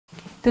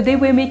Today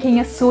we're making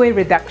a soy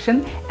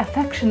reduction,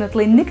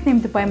 affectionately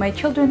nicknamed by my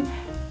children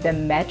the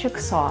magic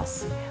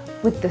sauce.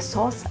 With the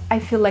sauce, I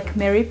feel like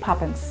Mary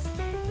Poppins.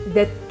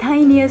 The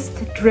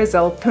tiniest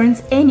drizzle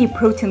turns any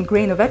protein,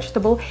 grain or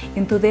vegetable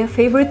into their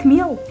favorite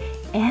meal.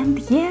 And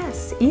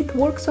yes, it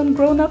works on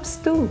grown-ups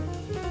too.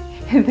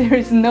 There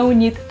is no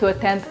need to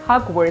attend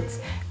Hogwarts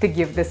to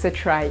give this a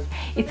try.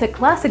 It's a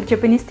classic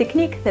Japanese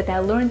technique that I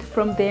learned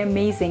from the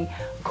amazing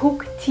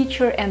cook,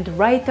 teacher and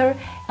writer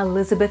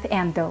Elizabeth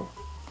Andoh.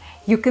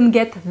 You can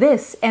get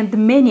this and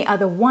many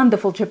other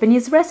wonderful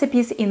Japanese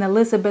recipes in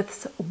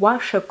Elizabeth's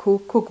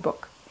Washoku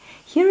Cookbook.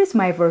 Here is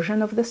my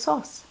version of the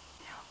sauce.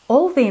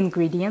 All the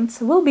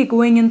ingredients will be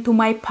going into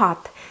my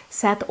pot,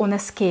 set on a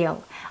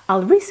scale.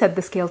 I'll reset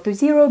the scale to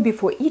 0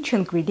 before each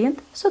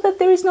ingredient so that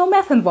there is no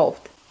math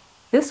involved.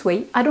 This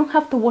way, I don't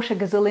have to wash a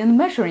gazillion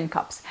measuring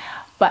cups.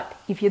 But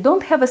if you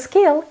don't have a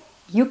scale,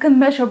 you can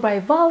measure by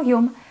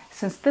volume,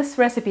 since this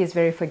recipe is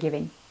very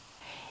forgiving.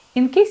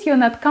 In case you're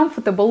not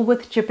comfortable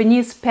with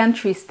Japanese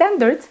pantry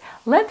standards,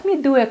 let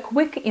me do a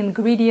quick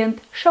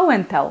ingredient show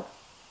and tell.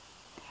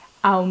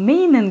 Our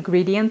main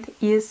ingredient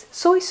is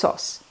soy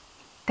sauce.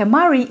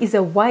 Tamari is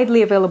a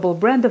widely available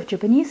brand of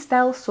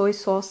Japanese-style soy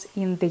sauce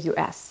in the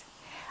US.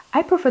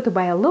 I prefer to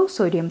buy a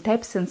low-sodium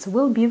type since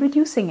we'll be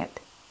reducing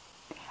it.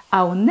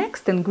 Our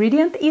next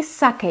ingredient is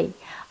sake.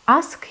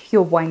 Ask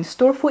your wine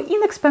store for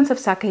inexpensive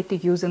sake to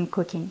use in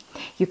cooking.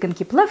 You can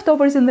keep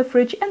leftovers in the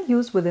fridge and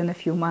use within a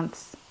few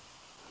months.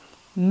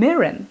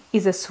 Mirin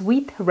is a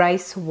sweet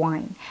rice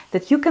wine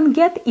that you can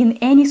get in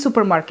any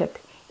supermarket.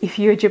 If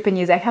you're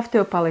Japanese, I have to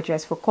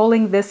apologize for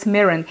calling this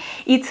mirin.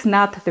 It's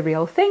not the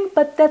real thing,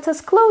 but that's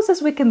as close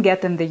as we can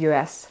get in the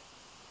US.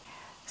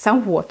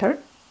 Some water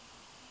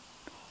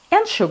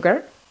and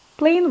sugar,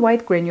 plain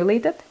white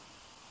granulated.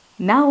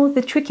 Now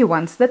the tricky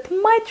ones that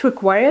might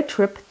require a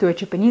trip to a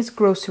Japanese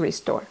grocery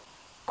store.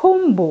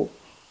 Kombu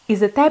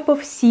is a type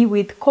of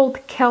seaweed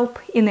called kelp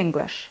in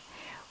English.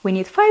 We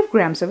need 5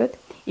 grams of it.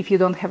 If you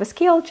don't have a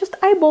scale, just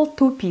eyeball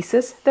 2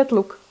 pieces that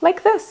look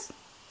like this.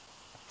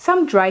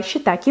 Some dry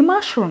shiitake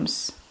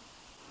mushrooms.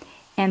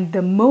 And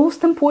the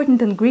most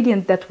important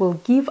ingredient that will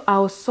give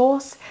our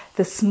sauce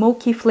the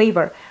smoky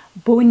flavor,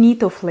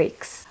 bonito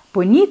flakes.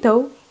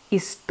 Bonito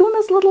is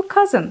tuna's little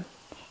cousin.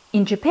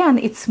 In Japan,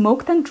 it's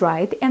smoked and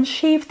dried and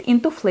shaved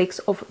into flakes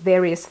of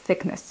various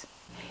thickness.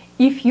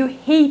 If you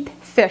hate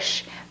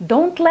fish,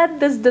 don't let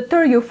this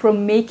deter you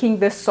from making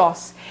this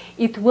sauce.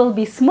 It will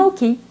be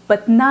smoky,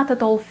 but not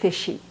at all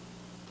fishy.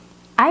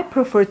 I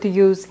prefer to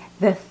use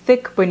the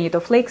thick bonito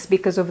flakes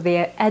because of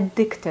their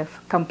addictive,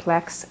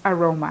 complex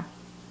aroma.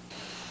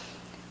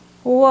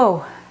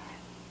 Whoa!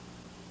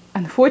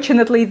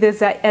 Unfortunately,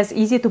 these are as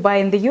easy to buy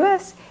in the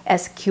US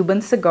as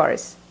Cuban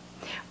cigars.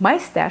 My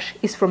stash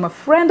is from a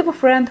friend of a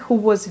friend who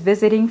was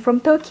visiting from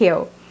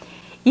Tokyo.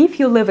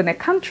 If you live in a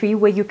country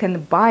where you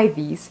can buy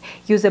these,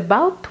 use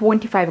about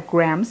 25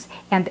 grams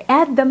and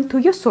add them to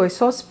your soy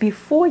sauce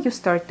before you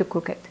start to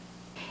cook it.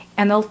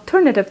 An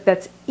alternative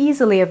that's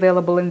easily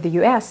available in the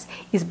US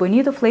is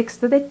bonito flakes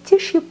that are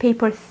tissue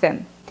paper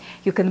thin.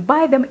 You can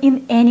buy them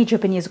in any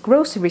Japanese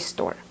grocery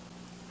store.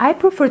 I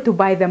prefer to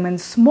buy them in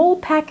small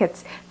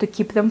packets to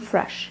keep them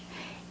fresh.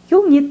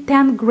 You'll need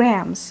 10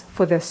 grams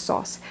for this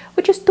sauce,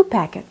 which is 2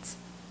 packets.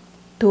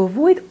 To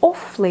avoid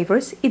off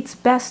flavors, it's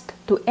best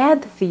to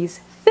add these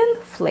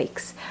thin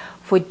flakes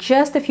for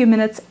just a few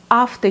minutes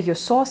after your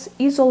sauce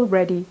is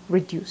already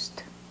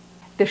reduced.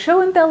 The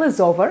show and tell is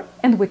over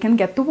and we can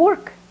get to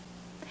work.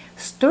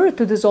 Stir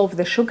to dissolve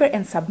the sugar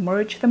and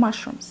submerge the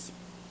mushrooms.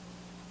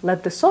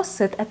 Let the sauce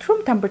sit at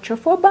room temperature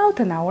for about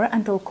an hour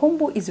until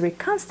kombu is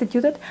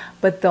reconstituted,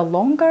 but the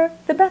longer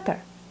the better.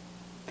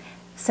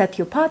 Set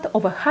your pot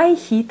over high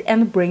heat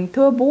and bring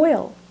to a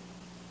boil.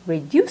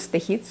 Reduce the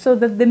heat so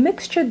that the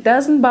mixture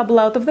doesn't bubble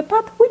out of the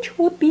pot, which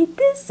would be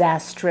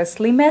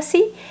disastrously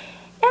messy,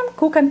 and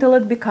cook until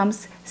it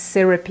becomes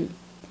syrupy.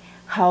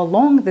 How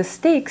long this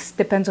takes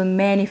depends on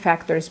many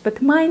factors, but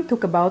mine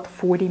took about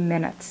 40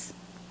 minutes.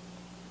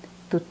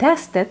 To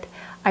test it,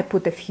 I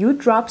put a few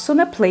drops on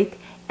a plate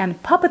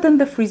and pop it in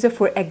the freezer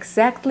for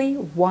exactly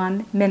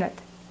 1 minute.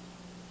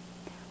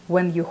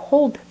 When you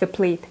hold the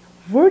plate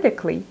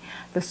vertically,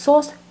 the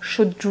sauce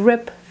should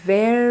drip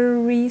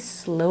very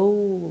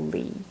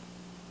slowly.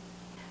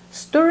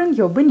 Stir in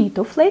your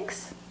bonito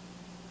flakes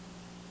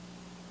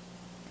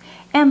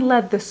and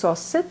let the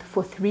sauce sit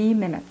for 3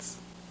 minutes.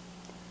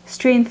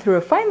 Strain through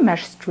a fine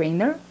mesh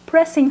strainer,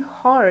 pressing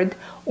hard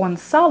on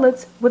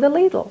solids with a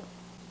ladle.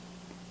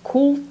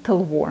 Cool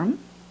till warm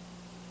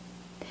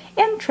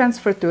and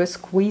transfer to a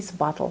squeeze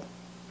bottle.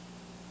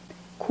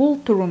 Cool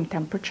to room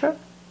temperature.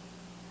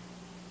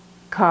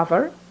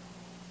 Cover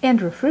and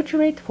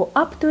refrigerate for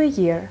up to a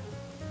year.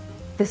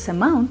 This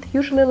amount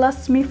usually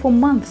lasts me for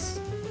months.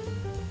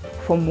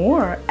 For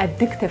more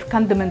addictive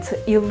condiments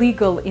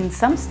illegal in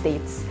some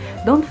states,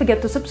 don't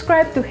forget to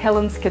subscribe to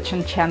Helen's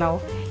Kitchen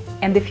channel.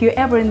 And if you're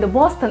ever in the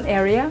Boston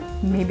area,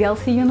 maybe I'll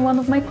see you in one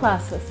of my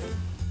classes.